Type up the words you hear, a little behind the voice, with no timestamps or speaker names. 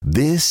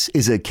This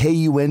is a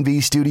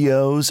KUNV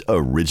Studios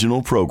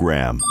original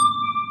program.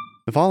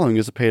 The following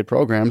is a paid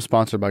program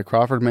sponsored by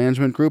Crawford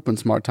Management Group and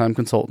Smart Time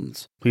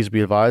Consultants. Please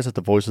be advised that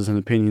the voices and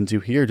opinions you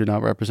hear do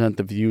not represent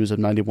the views of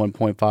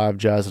 91.5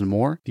 Jazz and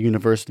More, the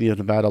University of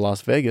Nevada,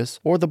 Las Vegas,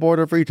 or the Board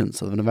of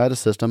Regents of the Nevada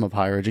System of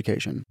Higher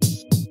Education.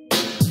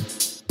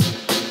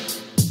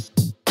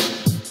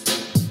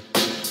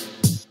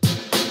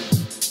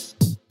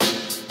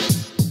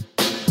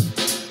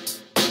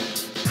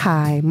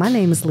 Hi, my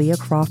name is Leaha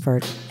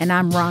Crawford. And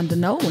I'm Rhonda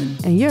Nolan.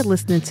 And you're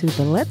listening to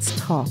the Let's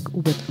Talk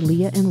with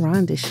Leaha and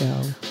Rhonda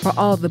show. For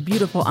all the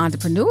beautiful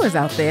entrepreneurs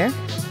out there,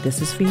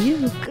 this is for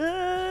you.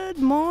 Good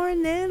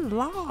morning,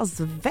 Las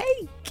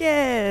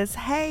Vegas.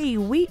 Hey,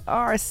 we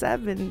are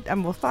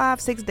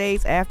 5-6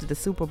 days after the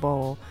Super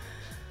Bowl.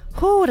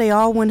 Whew, they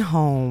all went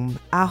home.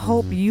 I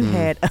hope you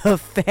had a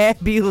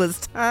fabulous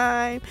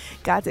time.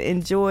 Got to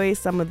enjoy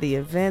some of the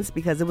events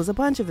because it was a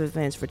bunch of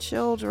events for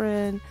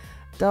children,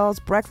 adults,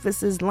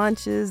 breakfasts,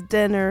 lunches,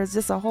 dinners,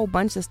 just a whole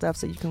bunch of stuff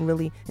so you can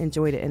really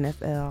enjoy the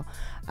NFL.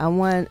 I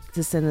want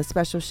to send a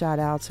special shout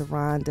out to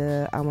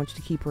Rhonda. I want you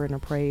to keep her in her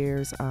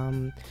prayers.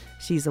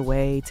 She's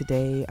away.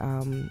 Today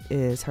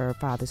is her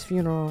father's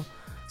funeral.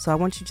 So I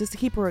want you just to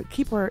keep her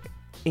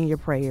in your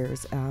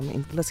prayers,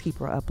 and let's keep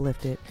her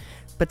uplifted.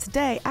 But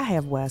today I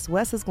have Wes.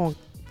 Wes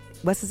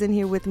is in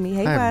here with me.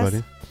 Hey, Hi, Wes.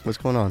 everybody. What's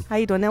going on? How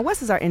you doing? Now,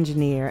 Wes is our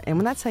engineer, and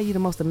when I tell you the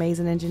most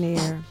amazing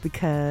engineer,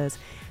 because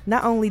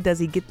not only does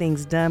he get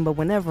things done, but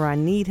whenever I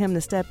need him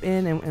to step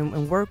in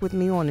and work with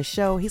me on the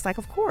show, he's like,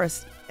 of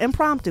course,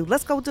 impromptu.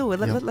 Let's go do it.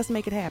 Let's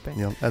make it happen.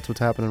 Yep, that's what's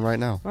happening right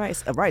now.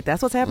 Right.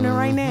 That's what's happening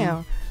right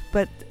now.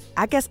 But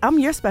I guess I'm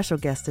your special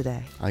guest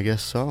today. I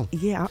guess so.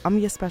 Yeah, I'm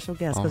your special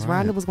guest because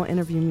Rhonda was going to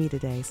interview me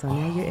today. So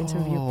now you get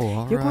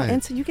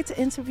to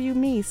interview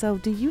me. So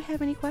do you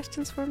have any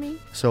questions for me?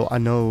 So I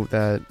know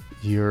that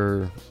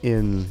you're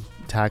in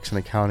tax and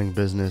accounting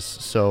business.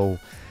 So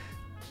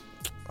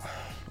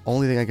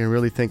only thing I can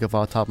really think of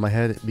off the top of my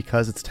head,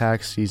 because it's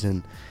tax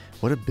season,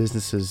 what do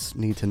businesses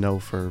need to know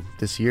for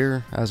this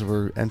year as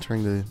we're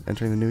entering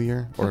the new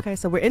year? Okay,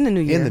 so we're in the new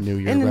year. In the new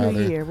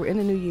year, We're in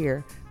the new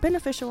year.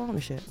 Beneficial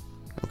ownership.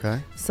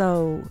 Okay.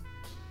 So,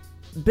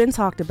 Ben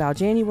talked about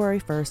January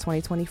 1st,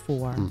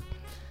 2024.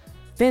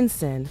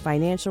 FinCEN,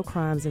 Financial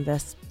Crimes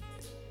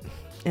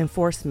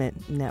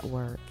Enforcement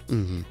Network.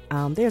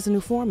 There's a new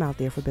form out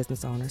there for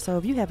business owners. So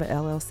if you have an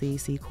LLC,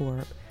 C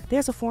Corp,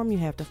 there's a form you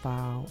have to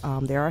file.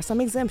 There are some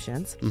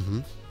exemptions,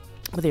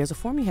 but there's a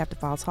form you have to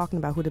file talking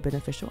about who the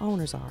beneficial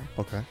owners are.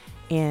 Okay.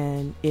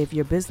 And if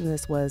your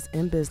business was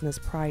in business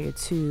prior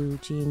to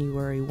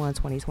January 1,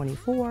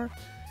 2024,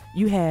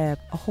 you have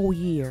a whole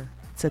year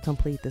to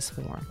complete this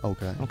form.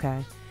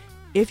 Okay.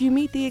 If you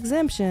meet the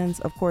exemptions,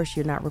 of course,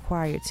 you're not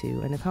required to.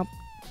 And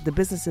the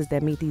businesses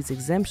that meet these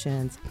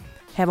exemptions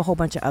have a whole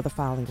bunch of other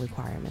filing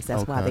requirements.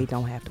 That's why they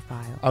don't have to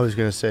file. I was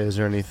going to say, is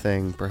there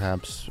anything,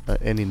 perhaps,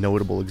 any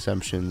notable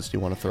exemptions you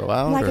want to throw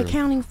out? Like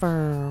accounting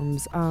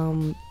firms,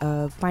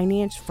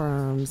 finance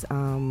firms,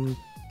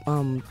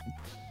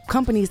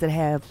 companies that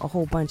have a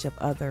whole bunch of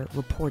other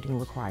reporting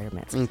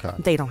requirements. Okay.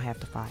 They don't have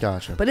to file.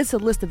 Gotcha. But it's a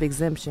list of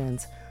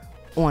exemptions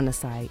on the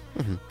site.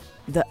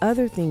 The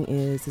other thing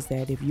is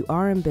that if you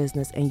are in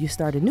business and you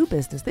start a new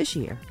business this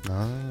year,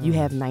 you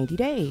have 90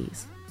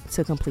 days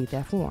to complete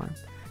that form.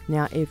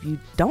 Now, if you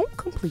don't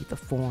complete the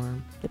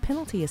form, the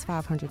penalty is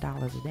 $500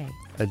 a day.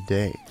 A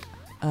day?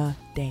 A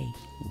day.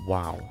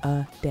 Wow.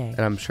 A day. And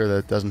I'm sure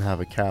that doesn't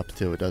have a cap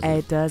to it, does it?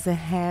 It doesn't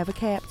have a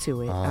cap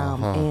to it.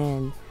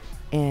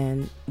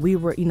 And we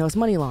were, it's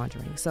money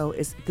laundering. So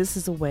this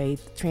is a way,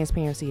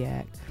 Transparency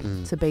Act,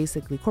 to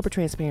basically, Corporate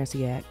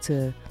Transparency Act,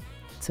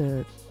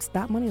 to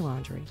stop money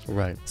laundering.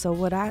 Right. So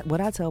what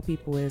I tell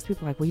people is,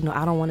 people are like, well,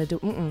 I don't want to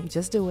do,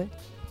 just do it.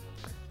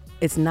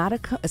 It's not a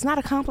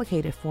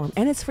complicated form,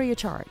 and it's free of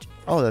charge.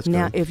 Oh, that's good.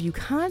 Now, if you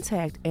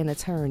contact an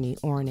attorney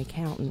or an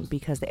accountant,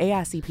 because the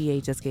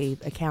AICPA just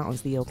gave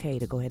accountants the okay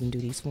to go ahead and do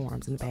these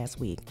forms in the past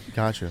week.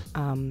 Gotcha.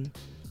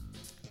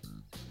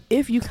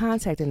 If you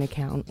contact an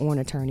accountant or an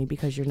attorney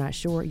because you're not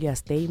sure, yes,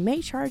 they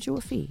may charge you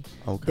a fee.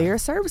 Okay. There are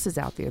services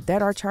out there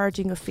that are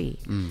charging a fee.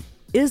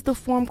 Is the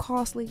form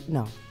costly?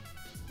 No.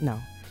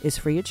 It's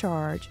free of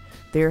charge.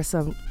 There's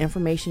some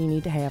information you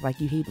need to have, like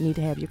you need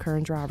to have your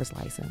current driver's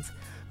license.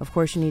 Of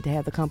course, you need to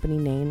have the company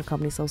name, the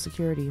company social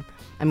security,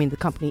 the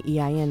company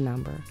EIN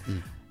number.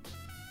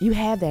 You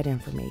have that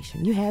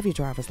information. You have your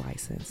driver's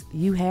license.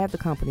 You have the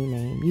company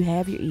name. You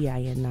have your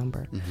EIN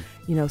number.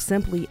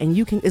 Simply, and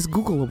it's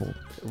Googleable.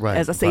 Right.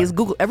 As I say, it's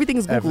Google. Everything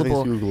is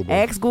Googleable. Everything's Googleable.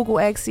 Ask Google,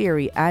 ask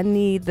Siri, I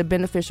need the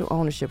beneficial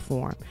ownership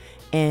form.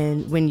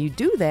 And when you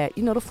do that,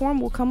 the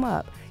form will come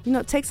up.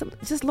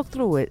 Just look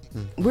through it.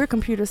 We're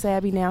computer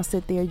savvy now.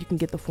 Sit there, you can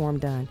get the form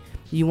done.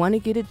 You want to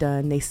get it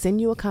done. They send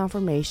you a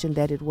confirmation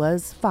that it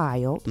was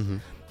filed.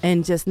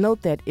 And just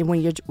note that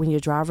when your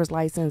driver's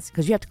license,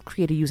 because you have to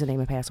create a username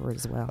and password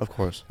as well. Of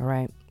course. All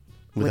right.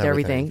 With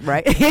everything,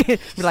 right?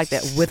 We like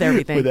that. With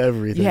everything. With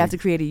everything. You have to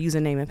create a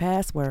username and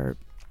password.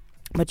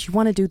 But you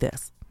want to do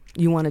this.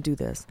 You want to do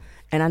this.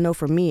 And I know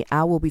for me,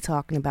 I will be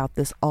talking about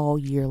this all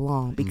year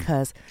long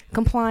because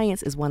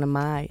compliance is one of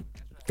my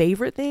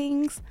favorite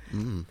things.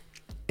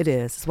 It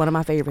is. It's one of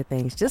my favorite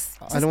things.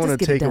 I don't want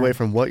to take away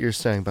from what you're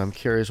saying, but I'm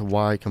curious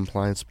why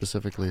compliance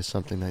specifically is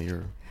something that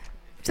you're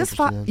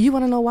interested in. You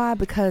want to know why?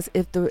 Because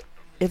if the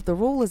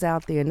rule is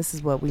out there and this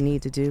is what we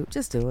need to do,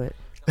 just do it.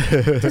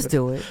 Just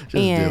do it.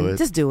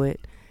 Just do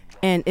it.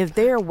 And if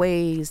there are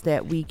ways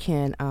that we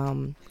can,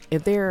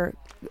 if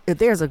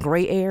there's a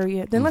gray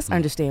area, then let's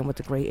understand what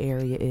the gray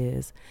area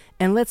is.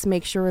 And let's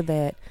make sure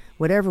that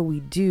whatever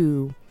we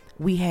do,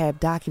 we have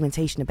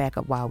documentation to back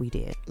up why we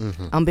did.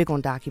 I'm big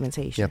on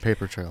documentation. Yeah,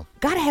 paper trail.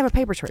 Got to have a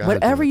paper trail.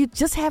 Whatever you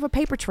just have a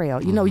paper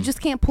trail. You know, you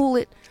just can't pull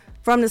it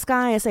from the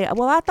sky and say,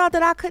 well, I thought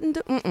that I couldn't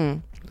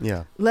do.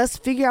 Yeah. Let's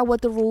figure out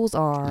what the rules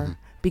are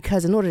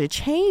because in order to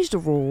change the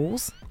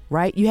rules,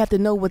 right, you have to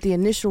know what the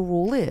initial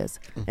rule is.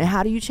 And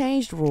how do you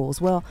change the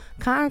rules? Well,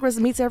 Congress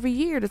meets every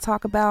year to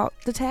talk about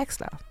the tax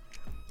stuff.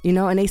 You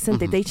know, and they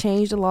said that they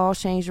change the laws,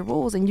 change the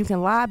rules, and you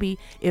can lobby.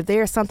 If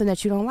there's something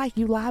that you don't like,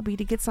 you lobby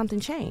to get something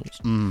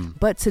changed.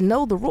 But to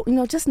know the rule,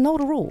 just know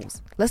the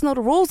rules. Let's know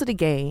the rules of the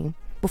game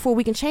before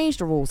we can change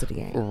the rules of the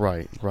game.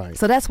 Right.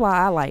 So that's why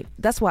I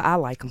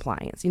like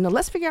compliance.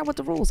 Let's figure out what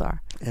the rules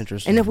are.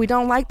 Interesting. And if we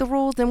don't like the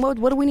rules, then what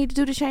do we need to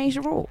do to change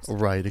the rules?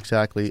 Right,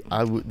 exactly.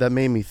 That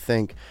made me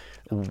think,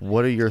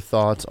 what are your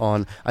thoughts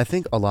on, I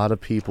think a lot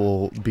of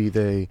people, be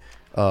they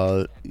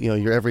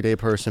your everyday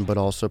person, but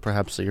also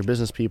perhaps your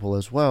business people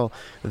as well,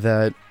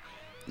 that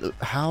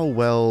how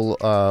well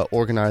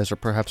organized or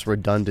perhaps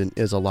redundant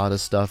is a lot of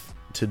stuff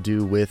to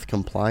do with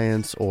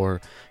compliance or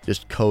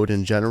just code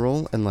in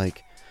general, and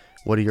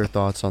what are your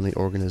thoughts on the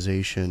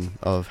organization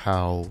of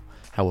how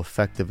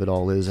effective it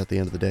all is at the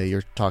end of the day?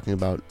 You're talking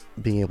about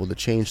being able to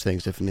change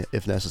things if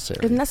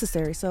necessary. If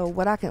necessary. So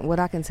what I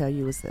can tell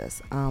you is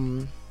this.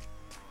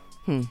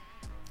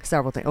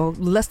 Several things. Oh,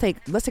 let's take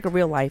a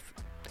real life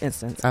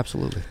instance.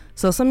 Absolutely.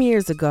 So some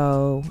years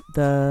ago,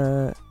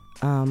 the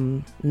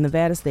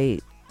Nevada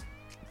State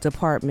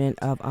Department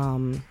of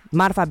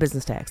Modified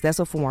Business Tax, that's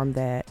a form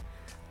that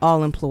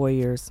all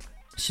employers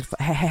should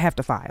have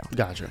to file.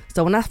 Gotcha.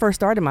 So when I first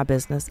started my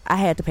business, I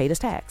had to pay this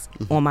tax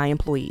on my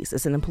employees.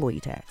 It's an employee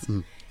tax.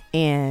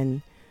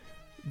 And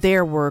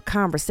there were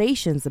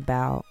conversations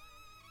about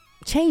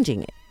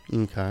changing it.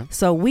 Okay.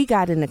 So we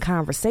got into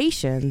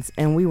conversations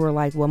and we were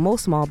like, well,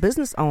 most small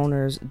business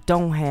owners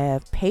don't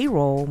have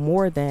payroll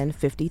more than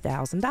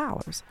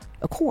 $50,000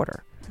 a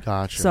quarter.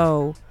 Gotcha.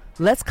 So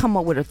let's come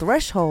up with a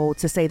threshold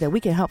to say that we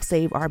can help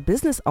save our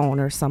business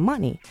owners some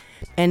money.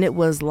 And it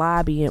was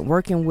lobbying,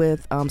 working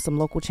with some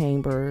local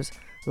chambers,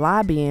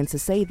 lobbying to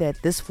say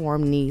that this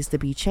form needs to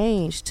be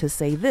changed to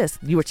say this.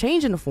 You were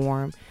changing the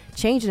form,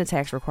 changing the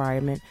tax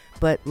requirement,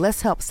 but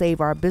let's help save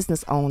our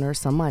business owners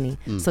some money.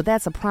 So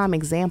that's a prime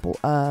example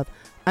of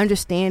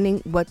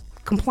understanding what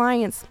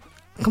complying,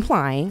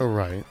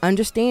 right,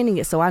 understanding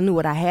it. So I knew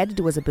what I had to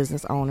do as a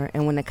business owner.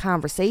 And when the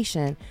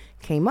conversation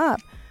came up,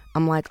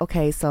 I'm like,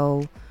 okay,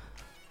 so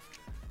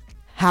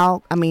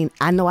I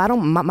know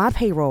my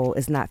payroll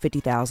is not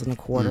 $50,000 a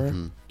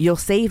quarter. You'll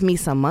save me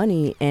some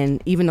money, and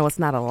even though it's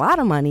not a lot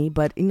of money,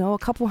 but a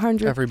couple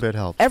hundred. Every bit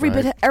helps. Every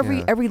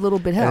little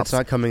bit helps. And it's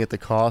not coming at the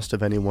cost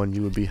of anyone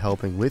you would be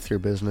helping with your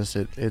business.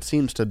 It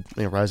seems to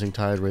rising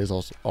tide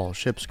raises all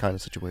ships kind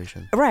of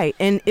situation. Right,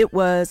 and it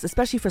was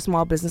especially for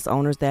small business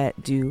owners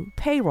that do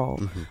payroll.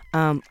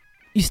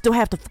 You still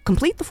have to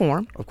complete the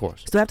form. Of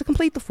course. Still have to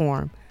complete the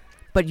form.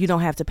 But you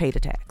don't have to pay the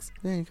tax.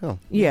 There you go.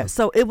 Yeah.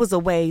 So it was a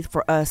way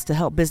for us to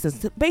help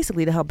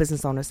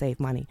business owners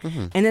save money.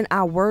 And then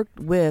I worked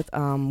with,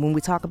 when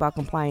we talk about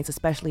compliance,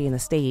 especially in the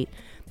state,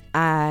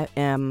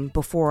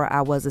 before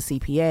I was a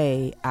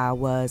CPA, I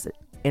was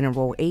an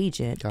enrolled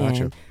agent. Gotcha.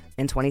 And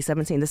in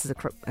 2017, this is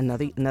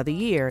another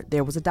year,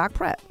 there was a doc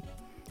prep.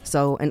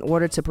 So in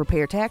order to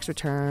prepare tax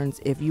returns,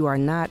 if you are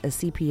not a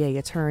CPA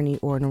attorney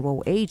or an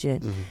enrolled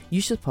agent,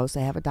 you're supposed to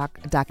have a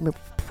document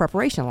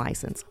preparation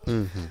license.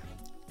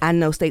 I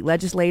know state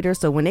legislators,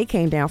 so when they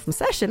came down from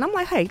session, I'm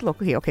like, hey,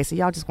 look here, okay, so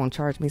y'all just going to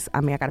charge me,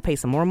 I got to pay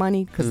some more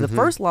money? Because the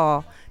first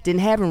law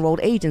didn't have enrolled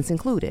agents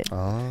included.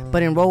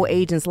 But enrolled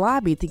agents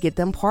lobbied to get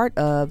them part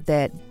of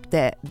that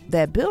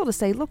bill to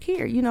say, look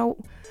here,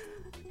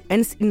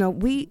 and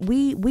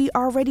we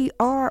already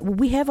are,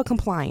 we have a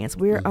compliance.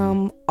 We're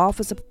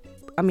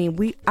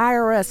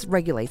IRS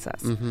regulates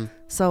us.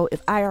 So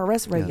if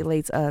IRS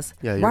regulates us,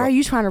 why are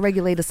you trying to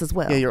regulate us as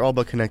well? Yeah, you're all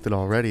but connected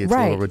already. It's a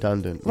little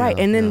redundant. Right.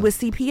 And then with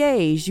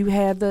CPAs, you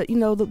have the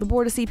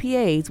board of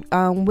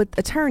CPAs. With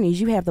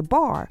attorneys, you have the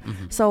bar.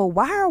 So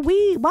why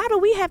do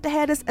we have to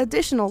have this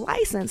additional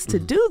license to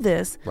do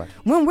this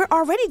when we're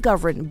already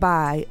governed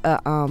by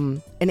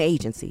an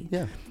agency?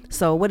 Yeah.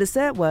 So what it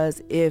said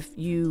was, if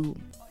you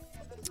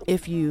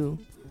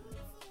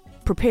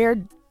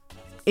prepared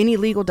any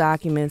legal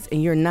documents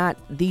and you're not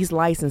these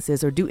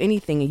licenses or do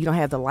anything and you don't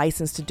have the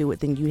license to do it,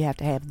 then you have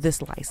to have this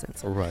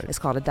license. Right. It's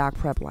called a doc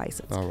prep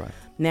license. All right.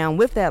 Now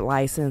with that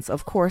license,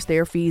 of course,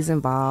 there are fees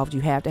involved. You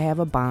have to have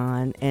a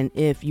bond. And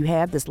if you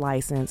have this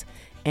license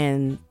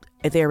and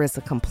if there is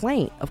a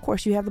complaint, of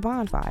course you have the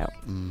bond filed.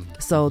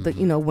 So that,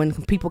 you know, when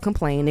people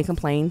complain, they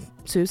complain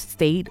to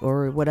state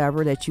or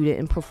whatever that you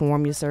didn't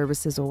perform your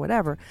services or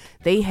whatever.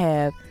 They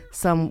have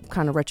some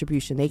kind of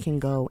retribution. They can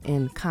go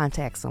and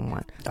contact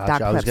someone.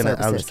 Gotcha.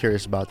 I was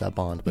curious about that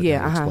bond, but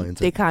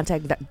they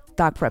contact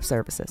Doc Prep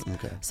Services.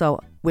 Okay. So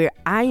where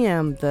I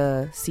am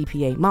the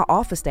CPA, my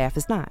office staff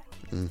is not.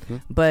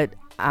 But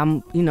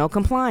I'm, you know,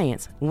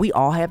 compliance. We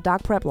all have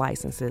Doc Prep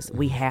licenses.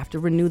 We have to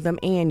renew them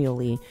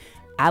annually.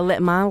 I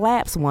let mine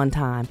lapse one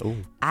time. Ooh.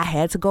 I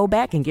had to go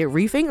back and get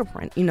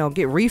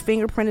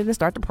re-fingerprinted and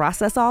start the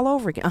process all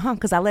over again.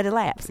 Because I let it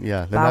lapse.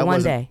 Yeah. By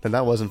one day. And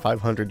that wasn't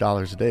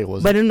 $500 a day,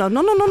 was it? But no.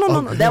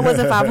 That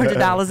wasn't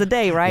 $500 a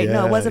day, right? Yeah,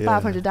 no, it wasn't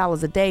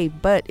 $500 a day,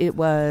 but it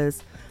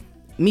was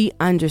me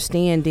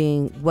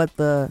understanding what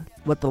the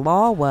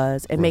law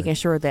was and making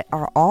sure that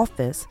our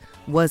office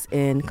was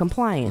in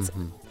compliance.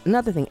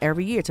 Another thing,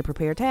 every year to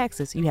prepare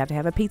taxes, you have to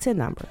have a P10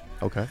 number.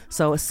 Okay.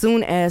 So as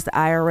soon as the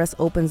IRS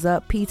opens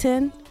up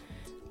P10,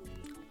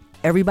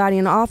 everybody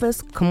in the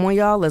office, come on,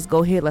 y'all, let's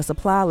go ahead, let's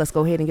apply, let's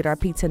go ahead and get our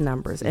P10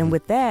 numbers. And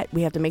with that,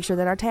 we have to make sure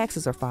that our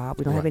taxes are filed.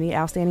 We don't have any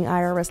outstanding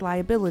IRS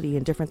liability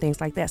and different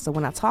things like that. So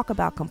when I talk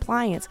about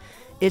compliance,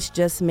 it's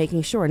just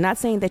making sure, not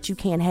saying that you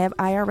can't have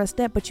IRS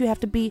debt, but you have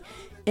to be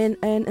in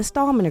an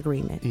installment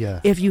agreement.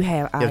 Yeah. If you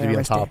have IRS debt. You have to be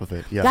on top of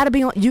it. Yeah. Got to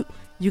be on,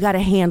 you got to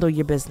handle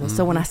your business.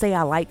 So when I say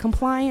I like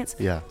compliance,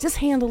 just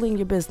handling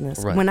your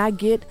business. Right. When I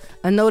get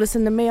a notice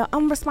in the mail,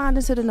 I'm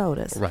responding to the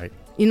notice. Right.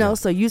 You know,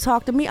 so you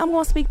talk to me, I'm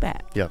going to speak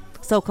back. Yeah.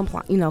 So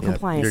compliance. You're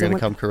going to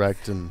come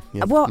correct and.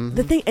 Yeah. Well,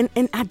 the thing,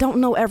 and I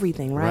don't know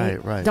everything,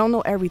 right? Right. Don't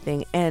know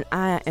everything, and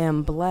I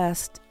am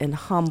blessed and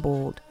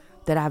humbled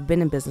that I've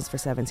been in business for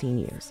 17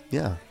 years.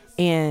 Yeah.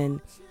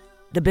 And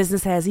the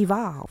business has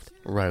evolved.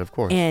 Right. Of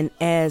course. And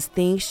as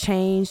things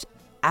change,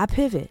 I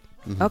pivot.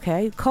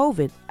 Okay,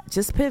 COVID,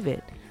 just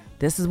pivot.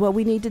 This is what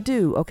we need to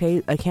do.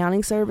 Okay,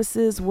 accounting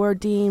services were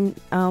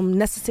deemed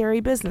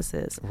necessary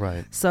businesses.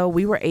 Right. So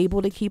we were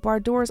able to keep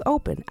our doors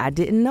open. I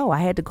didn't know. I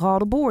had to call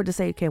the board to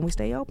say, can we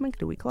stay open?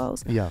 Do we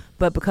close? Yeah.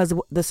 But because of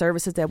the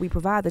services that we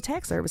provide, the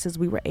tax services,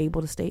 we were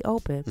able to stay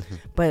open.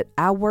 But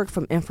I work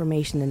from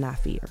information and not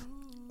fear.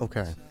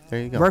 Okay.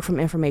 There you go. Work from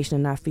information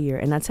and not fear.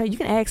 And I tell you, you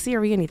can ask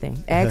Siri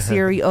anything. Ask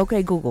Siri,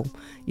 okay, Google.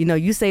 You know,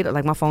 you say that,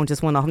 like my phone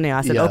just went off now.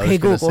 I said, okay,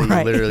 Google,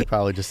 right? You literally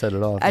probably just set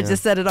it off. I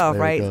just set it off,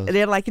 There right? it goes.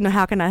 They're like,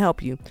 how can I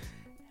help you?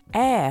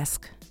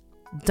 Ask.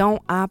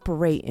 Don't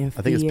operate in fear.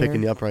 I think it's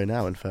picking you up right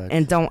now, in fact.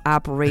 And don't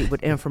operate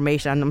with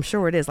information. And I'm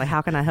sure it is. Like,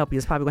 how can I help you?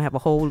 It's probably going to have a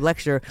whole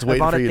lecture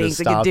of all the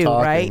things it can do,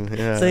 right?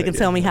 Yeah, so it can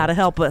tell me how to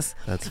help us.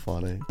 That's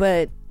funny.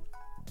 But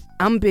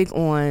I'm big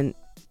on,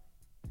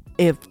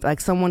 if like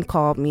someone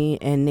called me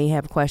and they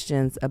have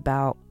questions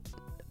about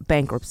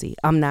bankruptcy,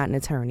 I'm not an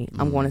attorney.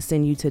 I'm going to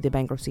send you to the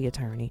bankruptcy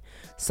attorney.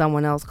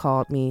 Someone else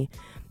called me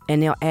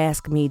and they'll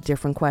ask me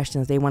different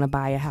questions. They want to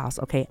buy a house.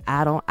 Okay,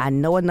 I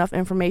know enough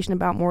information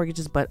about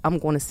mortgages, but I'm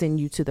going to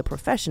send you to the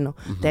professional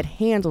that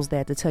handles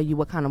that to tell you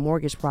what kind of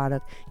mortgage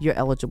product you're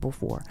eligible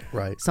for.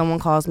 Right. Someone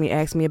calls me,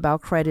 asks me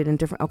about credit and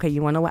different. Okay,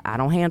 you want to know what? I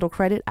don't handle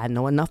credit. I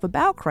know enough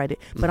about credit,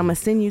 but I'm going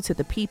to send you to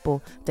the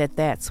people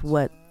that's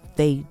what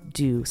they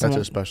do. That's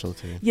their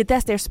specialty. Yeah,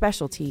 that's their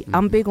specialty.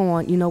 I'm big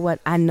on, you know what?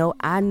 I know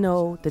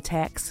the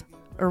tax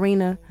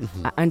arena.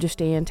 I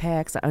understand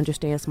tax. I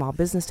understand small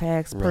business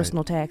tax,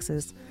 personal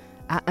taxes.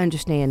 I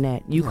understand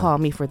that. You call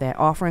me for that.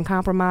 Offering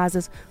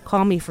compromises,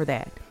 call me for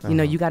that. You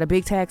know, you got a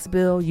big tax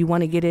bill, you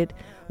want to get it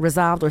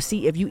resolved or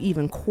see if you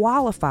even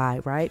qualify,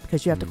 right?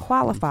 Because you have to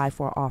qualify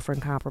for offering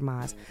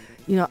compromise.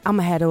 You know, I'm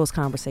going to have those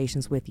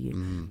conversations with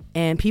you.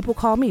 And people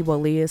call me, well,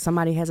 Leah,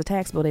 somebody has a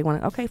tax bill. They want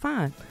to, okay,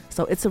 fine.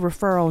 So it's a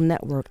referral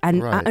network. I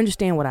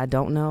understand what I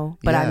don't know,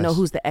 but I know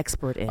who's the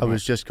expert in it. I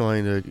was just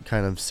going to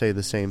kind of say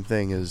the same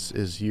thing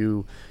is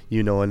you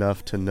know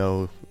enough to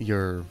know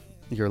your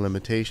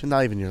limitation,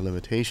 not even your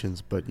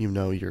limitations, but you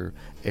know your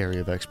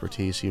area of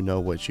expertise, you know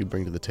what you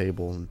bring to the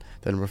table, and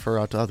then refer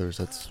out to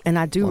others. And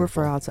I do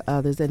refer out to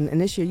others. And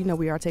this year, you know,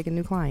 we are taking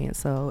new clients.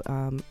 So,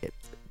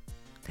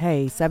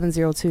 hey,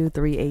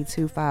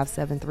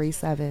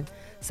 702-382-5737,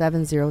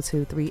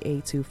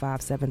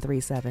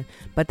 702-382-5737.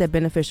 But that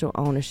beneficial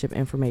ownership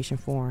information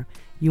form,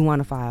 you want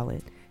to file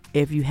it.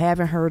 If you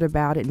haven't heard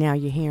about it, now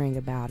you're hearing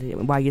about it.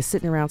 While you're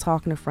sitting around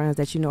talking to friends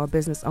that you know a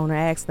business owner,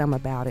 ask them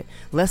about it.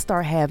 Let's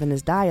start having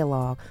this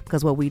dialogue,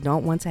 because what we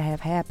don't want to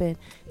have happen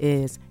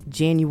is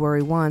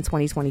January 1,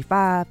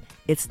 2025,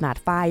 it's not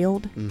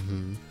filed,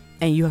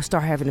 and you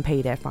start having to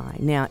pay that fine.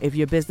 Now, if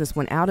your business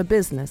went out of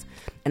business,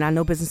 and I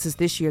know businesses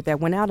this year that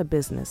went out of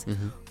business,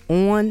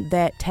 on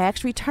that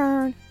tax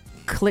return,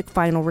 click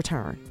final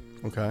return.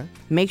 Okay.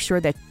 Make sure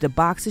that the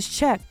box is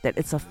checked that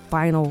it's a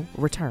final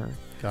return.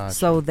 Gotcha.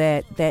 So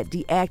that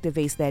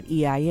deactivates that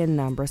EIN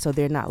number, so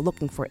they're not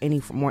looking for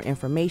any more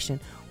information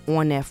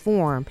on that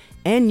form.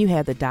 And you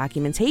have the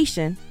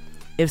documentation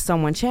if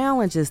someone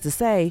challenges to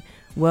say,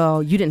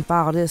 well, you didn't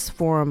file this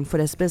form for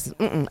this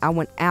business. I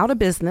went out of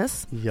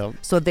business,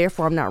 so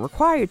therefore I'm not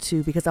required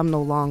to, because I'm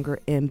no longer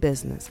in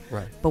business.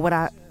 Right.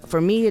 But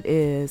for me, it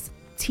is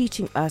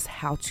teaching us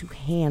how to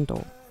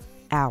handle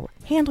hour.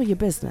 Handle your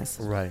business.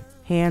 Right.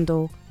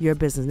 Handle your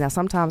business. Now,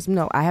 sometimes,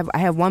 I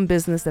have one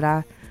business that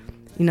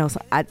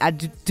I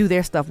do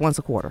their stuff once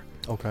a quarter.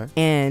 Okay.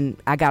 And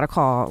I got a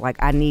call, like,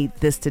 I need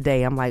this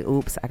today. I'm like,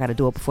 oops, I got to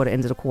do it before the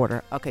end of the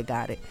quarter. Okay,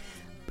 got it.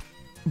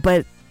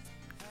 But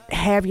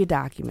have your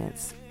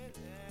documents.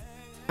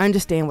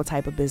 Understand what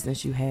type of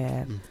business you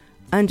have.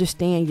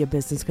 Understand your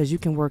business, because you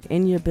can work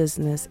in your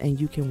business and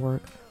you can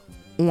work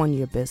on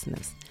your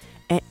business.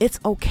 And it's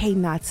okay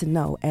not to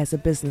know as a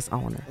business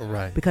owner.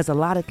 Right. Because a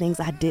lot of things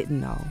I didn't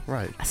know.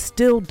 Right. I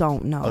still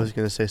don't know. I was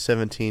going to say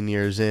 17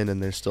 years in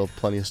and there's still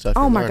plenty of stuff.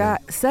 Oh my learning.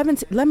 God.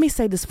 17. Let me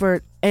say this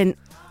and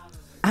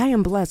I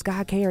am blessed.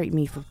 God carried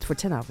me for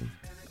 10 of them.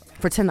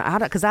 For 10,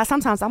 because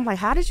sometimes I'm like,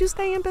 how did you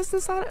stay in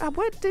business?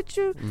 What did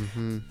you?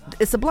 Mm-hmm.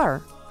 It's a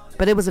blur.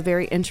 But it was a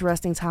very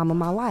interesting time of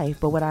my life.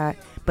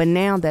 But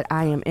now that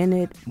I am in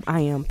it, I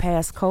am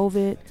past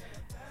COVID.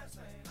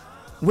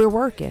 We're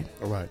working.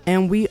 Right.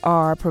 And we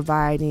are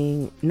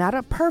providing not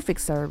a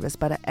perfect service,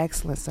 but an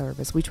excellent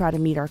service. We try to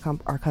meet our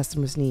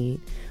customers' need.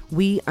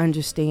 We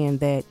understand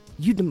that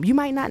you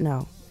might not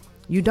know.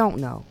 You don't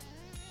know.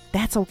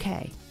 That's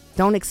okay.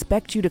 Don't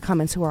expect you to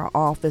come into our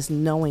office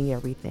knowing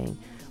everything.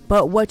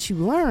 But what you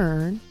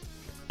learn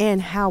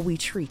and how we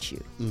treat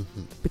you.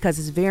 Mm-hmm. Because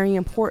it's very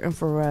important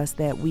for us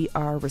that we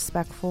are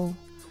respectful.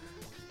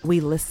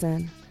 We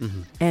listen,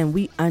 and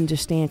we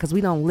understand, because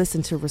we don't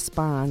listen to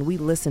respond. We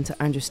listen to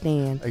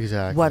understand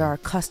what our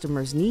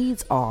customers'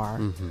 needs are,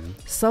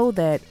 so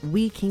that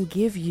we can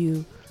give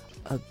you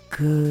a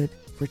good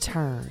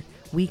return.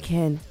 We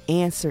can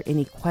answer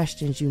any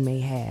questions you may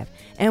have.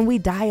 And we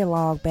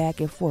dialogue back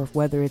and forth,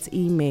 whether it's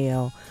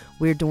email,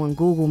 we're doing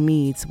Google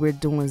Meets, we're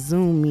doing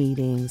Zoom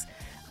meetings,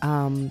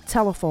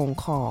 telephone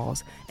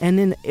calls. And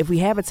then if we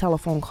have a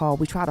telephone call,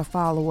 we try to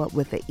follow up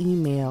with an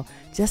email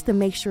just to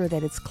make sure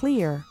that it's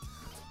clear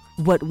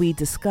what we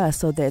discuss,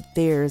 so that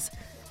there's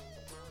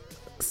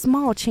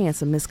small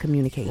chance of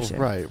miscommunication.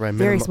 Right.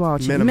 Very small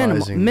chance.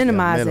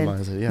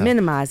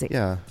 Minimizing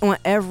on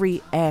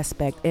every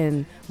aspect.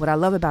 And what I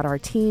love about our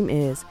team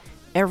is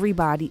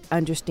everybody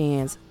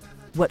understands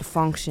what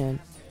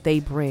function they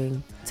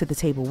bring to the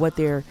table, what's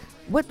their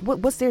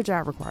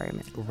job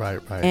requirement. Right.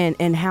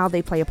 And how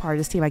they play a part of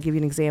this team. I give you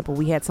an example.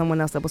 We had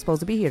someone else that was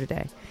supposed to be here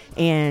today,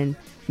 and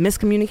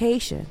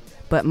miscommunication.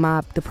 But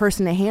the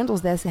person that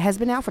handles this has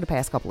been out for the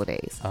past couple of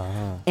days.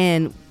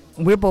 And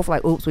we're both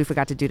like, oops, we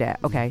forgot to do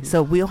that. Okay,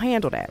 so we'll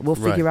handle that. We'll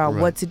figure out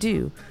what to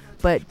do.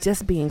 But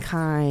just being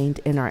kind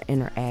in our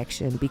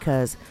interaction,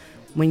 because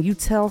when you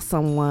tell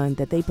someone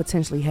that they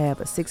potentially have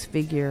a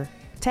 6-figure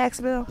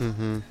tax bill,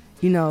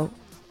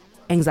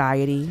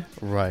 anxiety.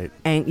 Right.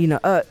 And,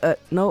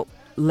 no,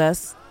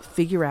 let's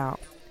figure out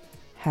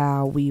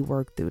how we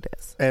work through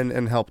this.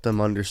 And help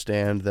them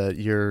understand that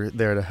you're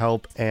there to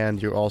help,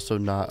 and you're also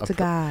not to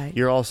guide.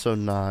 You're also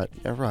not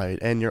right,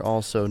 and you're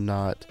also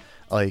not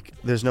like,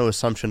 there's no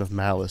assumption of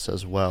malice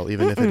as well,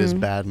 even if it is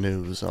bad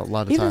news. A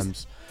lot of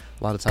times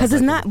because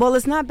it's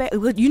not bad.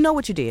 You know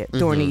what you did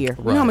during the year.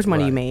 You know how much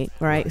money you made,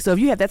 right? So if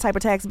you have that type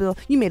of tax bill,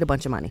 you made a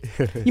bunch of money.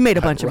 You made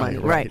a bunch of money,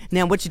 right?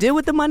 Now what you did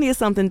with the money is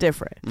something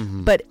different.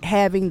 But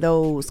having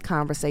those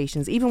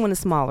conversations, even when it's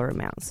smaller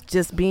amounts,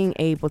 just being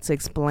able to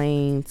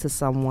explain to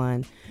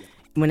someone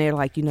when they're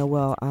like,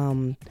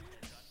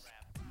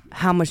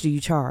 how much do you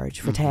charge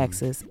for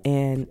taxes?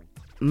 And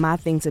my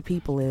thing to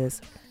people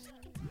is,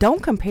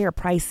 don't compare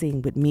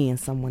pricing with me and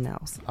someone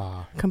else.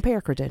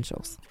 Compare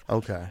credentials.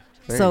 Okay.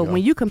 So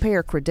when you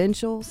compare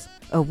credentials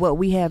of what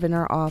we have in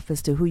our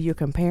office to who you're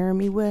comparing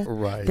me with,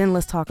 then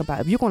let's talk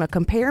about, if you're going to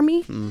compare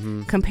me,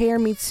 compare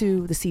me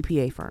to the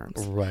CPA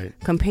firms. Right.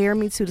 Compare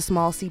me to the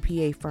small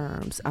CPA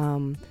firms.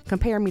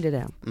 Compare me to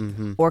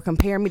them. Or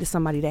compare me to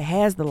somebody that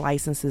has the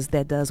licenses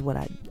that does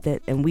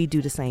and we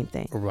do the same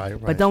thing. Right.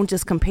 But don't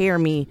just compare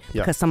me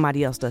because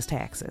somebody else does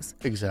taxes.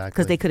 Exactly.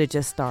 Because they could have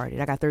just started.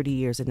 I got 30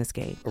 years in this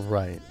game.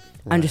 Right.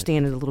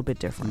 Understand it a little bit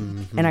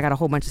different. And I got a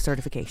whole bunch of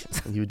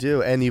certifications. You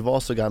do. And you've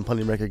also gotten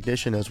plenty of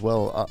recognition as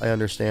well. I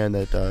understand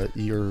that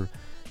you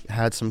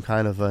had some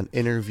kind of an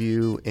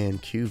interview in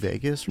Q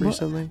Vegas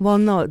recently. Well,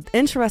 no.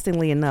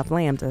 Interestingly enough,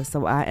 Lambda.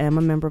 So I am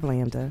a member of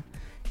Lambda.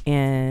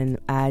 And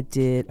I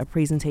did a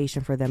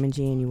presentation for them in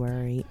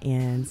January.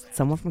 And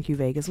someone from Q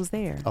Vegas was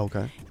there.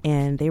 Okay.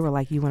 And they were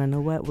like, you want to know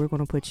what? We're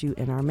going to put you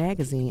in our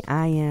magazine.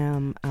 I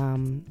am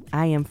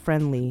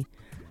friendly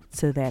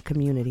to that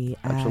community.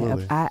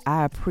 Absolutely.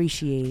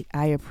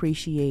 I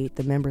appreciate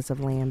the members of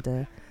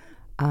Lambda.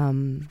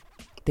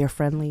 They're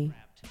friendly.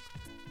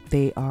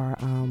 They are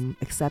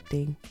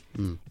accepting,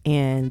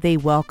 and they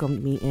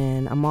welcomed me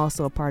in. I'm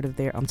also a part of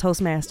their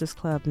Toastmasters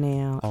Club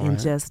now,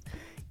 just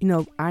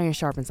iron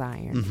sharpens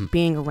iron.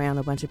 Being around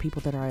a bunch of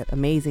people that are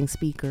amazing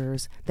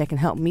speakers that can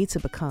help me to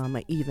become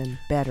an even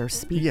better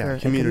speaker.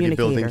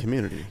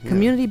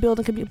 Community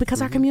building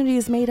because our community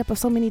is made up of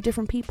so many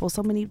different people,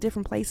 so many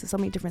different places, so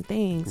many different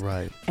things.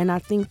 Right. And I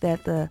think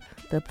that the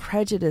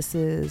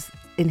prejudices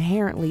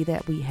inherently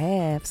that we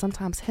have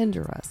sometimes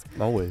hinder us.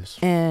 Always.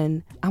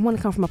 And I want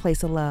to come from a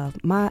place of love.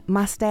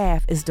 My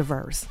staff is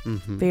diverse,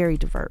 very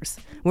diverse.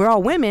 We're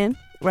all women.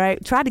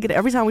 right? Tried to get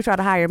every time we try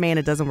to hire a man,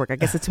 it doesn't work. I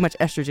guess it's too much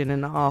estrogen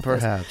in the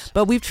office. Perhaps.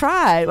 But we've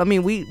tried. I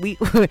mean, we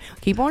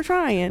keep on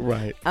trying.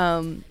 Right.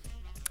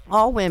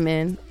 All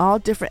women, all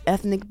different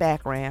ethnic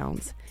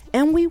backgrounds,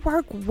 and we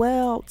work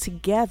well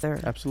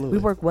together. Absolutely.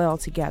 We work well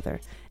together.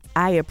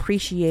 I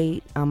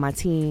appreciate my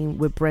team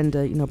with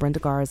Brenda, Brenda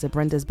Garza.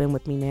 Brenda's been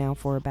with me now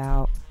for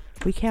about,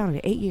 we counted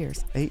it, 8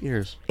 years. 8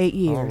 years. 8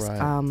 years.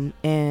 All right.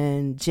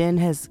 And Jen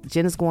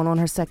is going on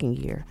her second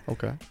year.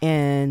 Okay.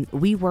 And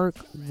we work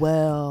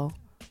well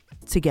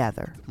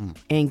together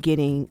in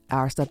getting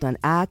our stuff done.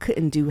 I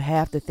couldn't do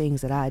half the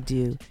things that I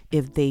do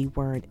if they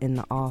weren't in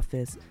the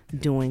office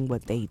doing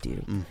what they do.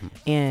 Mm-hmm.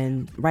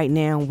 And right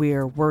now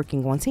we're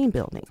working on team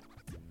building.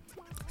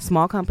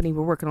 Small company,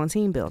 we're working on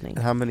team building.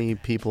 How many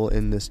people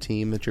in this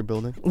team that you're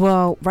building?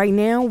 Well, right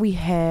now we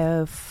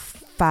have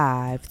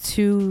 5.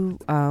 Two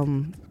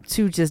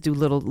just do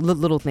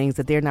little things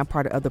that they're not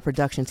part of the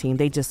production team.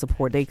 They just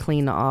support. They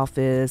clean the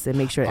office and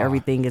make sure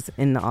everything is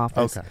in the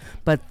office. Okay.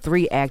 But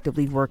 3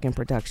 actively work in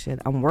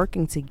production. I'm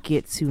working to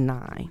get to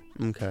 9.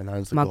 Okay,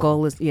 9's the my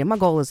goal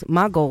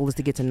is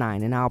to get to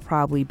 9, and I'll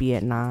probably be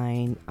at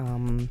 9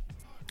 in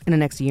the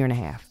next year and a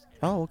half.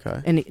 Oh,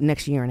 okay. In the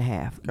next year and a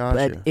half. Gotcha.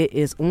 But it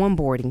is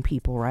onboarding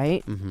people,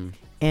 right? Mm-hmm.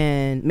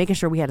 And making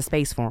sure we had a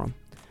space for them.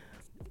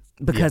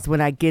 Because when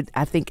I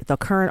think the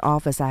current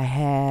office I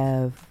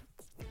have,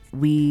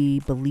 we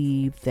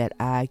believe that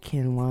I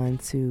can 1,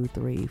 2,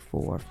 3,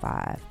 4,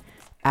 5.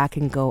 I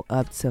can go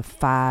up to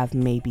 5,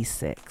 maybe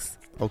 6.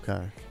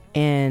 Okay.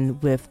 And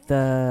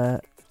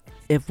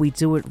if we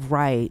do it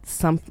right,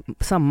 some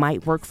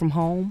might work from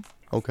home.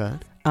 Okay.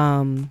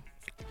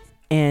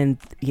 And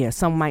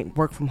some might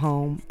work from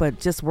home, but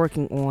just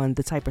working on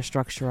the type of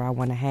structure I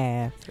want to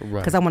have,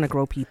 because I want to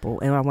grow people,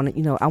 and I want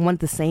to, I want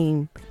the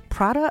same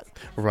product.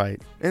 Right,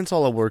 and it's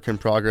all a work in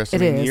progress.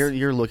 It is.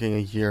 You're looking a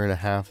year and a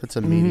half. It's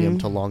a medium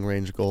to long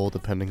range goal,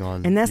 depending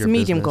on. And that's your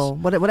medium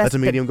business. goal. That's a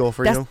medium goal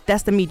for you.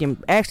 That's the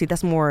medium. Actually,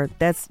 that's more.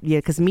 That's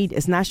because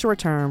it's not short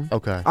term.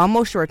 Okay.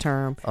 Almost short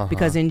term,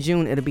 because in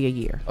June it'll be a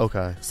year.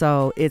 Okay.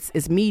 So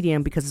it's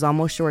medium because it's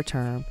almost short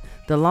term.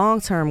 The long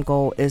term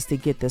goal is to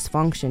get this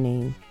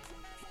functioning,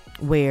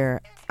 where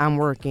I'm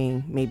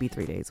working maybe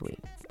 3 days a week.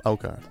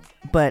 Okay.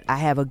 But I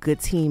have a good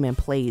team in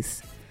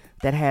place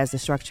that has the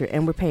structure,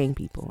 and we're paying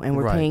people, and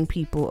we're paying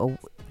people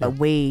a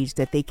wage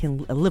that they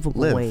can, a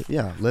livable wage.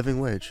 Yeah, living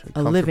wage.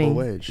 A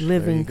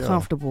living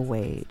comfortable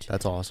wage.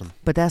 That's awesome.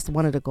 But that's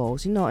one of the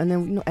goals, and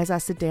then as I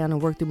sit down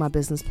and work through my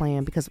business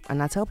plan,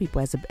 and I tell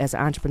people as an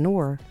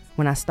entrepreneur,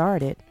 when I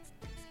started,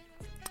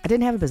 I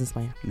didn't have a business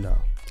plan. No.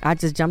 I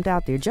just jumped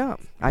out there,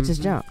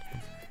 just jumped.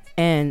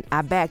 And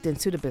I backed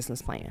into the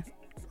business plan.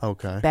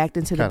 Okay. Backed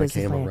into the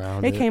business plan.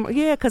 Around it came,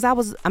 because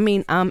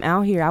I'm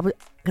out here. I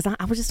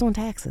was just doing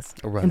taxes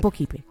and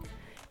bookkeeping,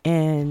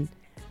 and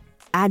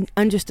I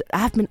understood.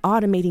 I've been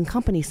automating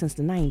companies since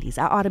the 90s.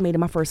 I automated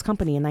my first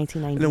company in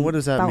 1990. And what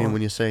does that mean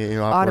when you say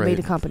you operate?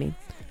 Automated company?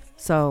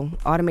 So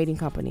automating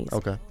companies.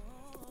 Okay.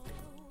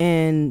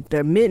 In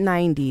the mid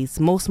 90s,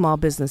 most small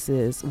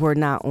businesses were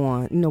not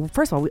on.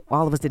 First of all,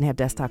 all of us didn't have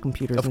desktop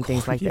computers and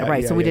things like that,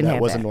 right? So we didn't have that.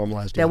 That wasn't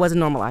normalized yet. That wasn't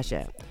normalized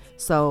yet.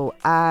 So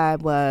I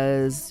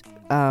was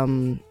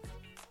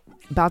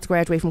about to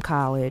graduate from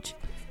college,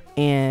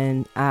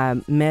 and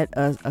I met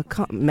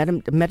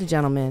a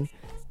gentleman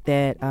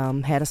that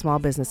had a small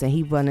business, and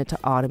he wanted to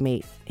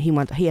automate. He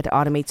had to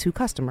automate 2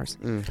 customers.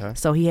 Okay.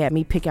 So he had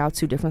me pick out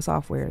 2 different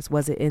softwares.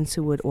 Was it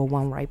Intuit or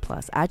OneWrite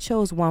Plus? I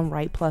chose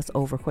OneWrite Plus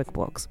over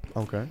QuickBooks.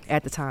 Okay.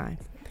 At the time,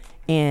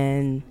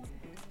 and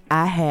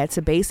I had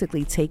to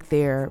basically take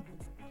their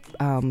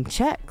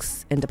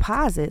checks and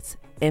deposits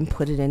and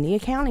put it in the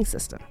accounting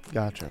system.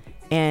 Gotcha.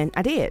 And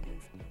I did.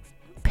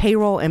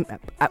 Payroll, and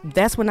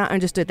that's when I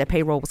understood that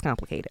payroll was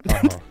complicated.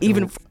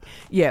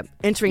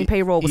 Entering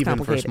payroll was complicated.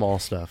 Even for small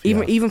stuff.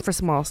 Even for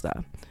small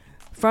stuff.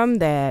 From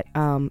that,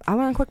 I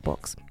learned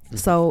QuickBooks. Mm-hmm.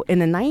 So in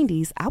the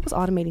 90s, I was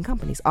automating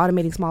companies,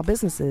 automating small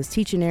businesses,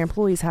 teaching their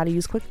employees how to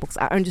use QuickBooks.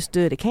 I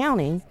understood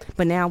accounting,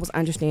 but now I was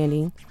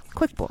understanding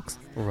QuickBooks.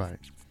 Right.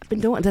 I've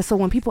been doing that. So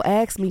when people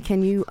ask me,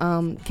 can you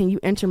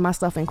enter my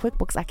stuff in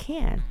QuickBooks? I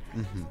can.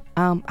 Mm-hmm.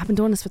 I've been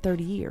doing this for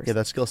 30 years. Yeah,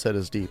 that skill set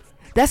is deep.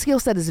 That skill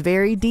set is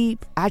very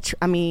deep.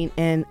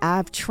 And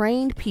I've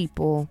trained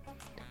people.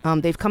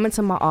 They've come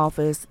into my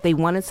office. They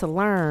wanted to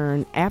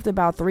learn. After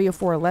about 3 or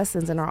 4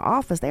 lessons in our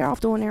office, they're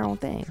off doing their own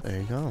thing. There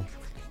you go.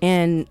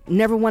 And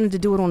never wanted to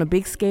do it on a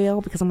big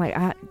scale, because I'm like,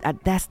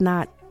 that's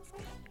not.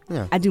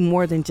 Yeah. I do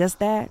more than just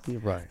that.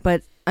 Right.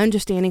 But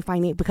understanding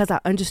finance, because I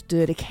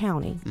understood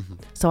accounting. Mm-hmm.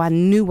 So I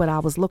knew what I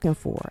was looking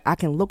for. I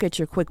can look at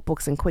your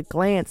QuickBooks and quick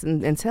glance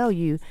and tell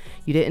you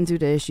didn't do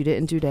this, you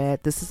didn't do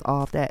that, this is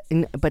off, that.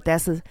 But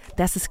that's a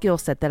skill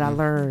set that I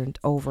learned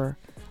over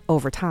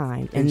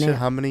time. And so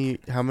how many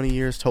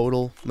years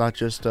total? Not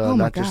just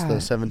the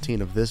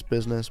 17 of this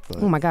business, but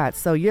oh my God!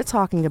 So you're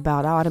talking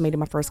about, I automated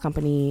my first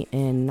company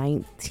in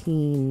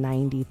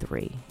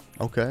 1993.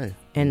 Okay.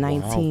 In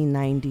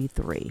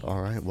 1993.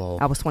 All right. Well,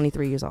 I was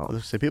 23 years old.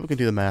 Let's say people can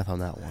do the math on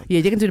that one. Yeah,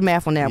 you can do the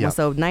math on that one.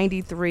 So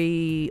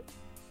 93,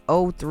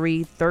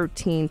 03,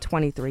 13,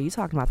 23. You're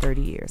talking about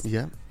 30 years.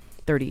 Yeah.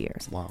 30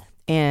 years. Wow.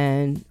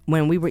 And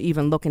when we were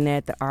even looking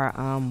at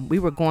we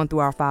were going through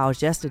our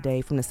files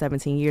yesterday from the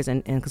 17 years,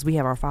 and because we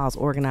have our files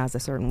organized a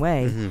certain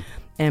way, Mm-hmm.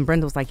 and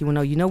Brenda was like, you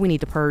know, we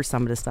need to purge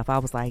some of this stuff. I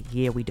was like,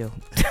 yeah, we do.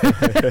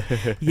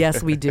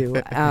 Yes, we do.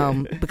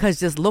 Because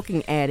just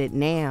looking at it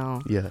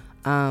now,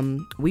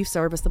 we've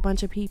serviced a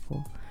bunch of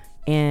people,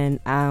 and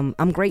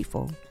I'm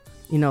grateful.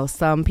 You know,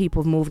 some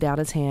people moved out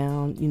of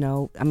town. You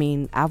know, I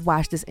mean, I've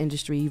watched this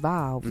industry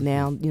evolve.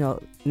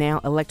 Mm-hmm.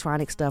 Now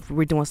electronic stuff,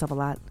 we're doing stuff a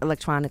lot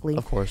electronically.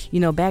 Of course. You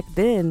know, back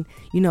then,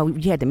 you know,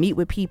 you had to meet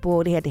with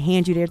people. They had to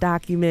hand you their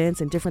documents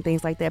and different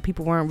things like that.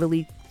 People weren't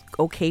really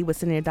okay with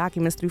sending their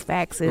documents through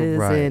faxes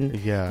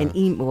and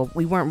email.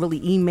 We weren't really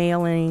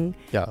emailing.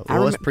 Yeah, it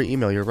was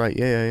pre-email. You're right.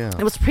 Yeah.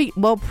 It was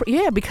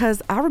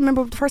because I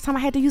remember the first time I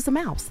had to use the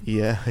mouse.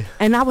 Yeah.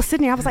 And I was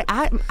sitting there. I was like,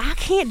 I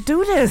can't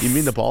do this. You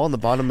mean the ball on the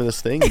bottom of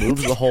this thing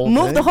moves the whole thing?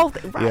 Move the whole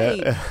thing, right?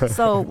 Yeah.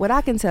 So what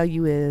I can tell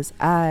you is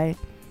I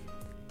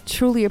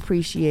truly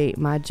appreciate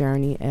my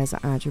journey as an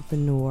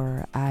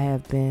entrepreneur. I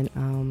have been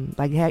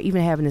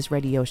even having this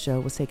radio show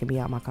was taking me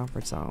out of my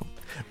comfort zone.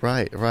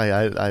 Right.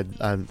 I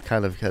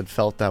kind of had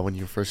felt that when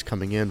you were first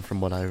coming in, from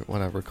what I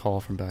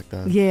recall from back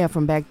then. Yeah,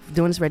 from back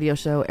doing this radio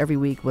show every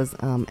week was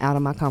out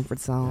of my comfort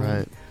zone.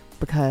 Right.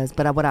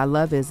 What I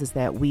love is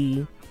that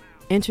we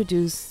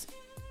introduce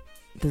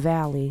the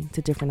Valley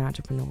to different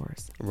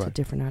entrepreneurs.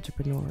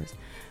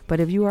 But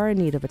if you are in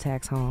need of a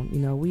tax home,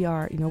 we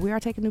are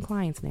taking new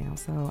clients now.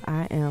 So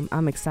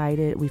I'm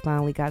excited. We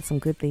finally got some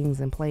good things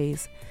in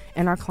place.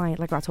 And our client,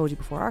 like I told you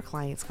before, our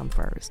clients come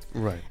first.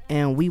 Right.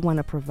 And we want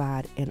to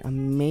provide an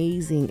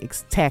amazing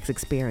tax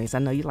experience. I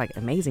know you like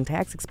amazing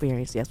tax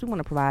experience. Yes, we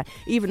want to provide,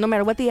 even no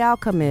matter what the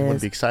outcome is. We want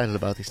to be excited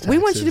about these taxes. We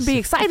want you to be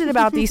excited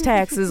about these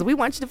taxes. We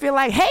want you to feel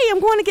like, hey, I'm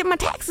going to get my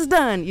taxes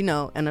done,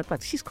 And I'm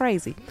like, she's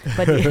crazy.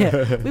 But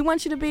yeah, we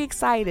want you to be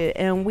excited,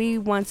 and we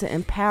want to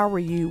empower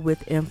you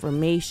with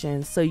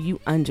information so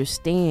you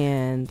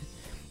understand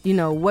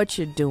what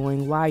you're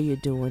doing, why you're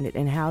doing it,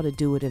 and how to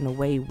do it in a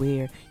way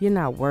where you're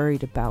not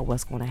worried about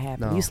what's going to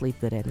happen. No. You sleep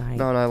good at night.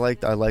 No, and I like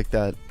that.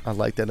 I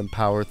like that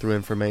empower through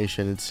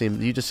information. It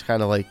seemed you just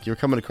kind of like you're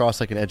coming across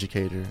like an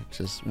educator,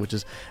 which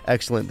is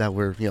excellent that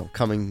we're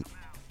coming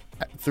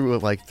through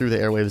the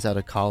airwaves out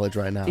of college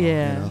right now.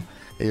 Yeah.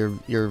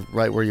 You're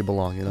right where you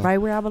belong, Right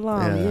where I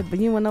belong. Yeah. But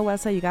you want to know what I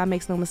say? You God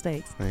makes no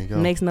mistakes. There you go.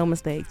 Makes no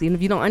mistakes. Even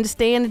if you don't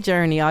understand the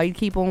journey, all you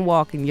keep on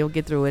walking, you'll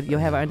get through it. You'll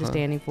have an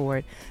understanding for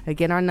it.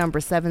 Again, our number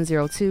is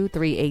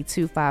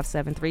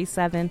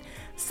 702-382-5737.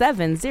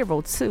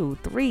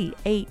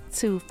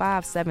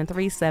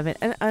 702-382-5737.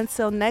 And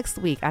until next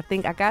week, I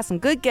think I got some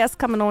good guests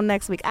coming on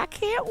next week. I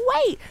can't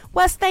wait.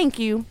 Wes, thank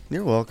you.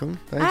 You're welcome.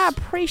 Thanks. I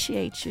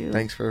appreciate you.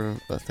 Thanks for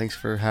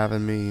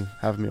having me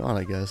on,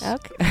 I guess.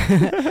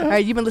 Okay. All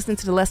right, you've been listening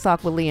to the Let's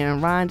Talk with Leaha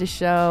and Rhonda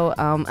show.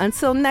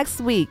 Until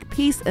next week,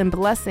 peace and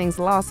blessings,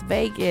 Las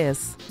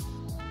Vegas.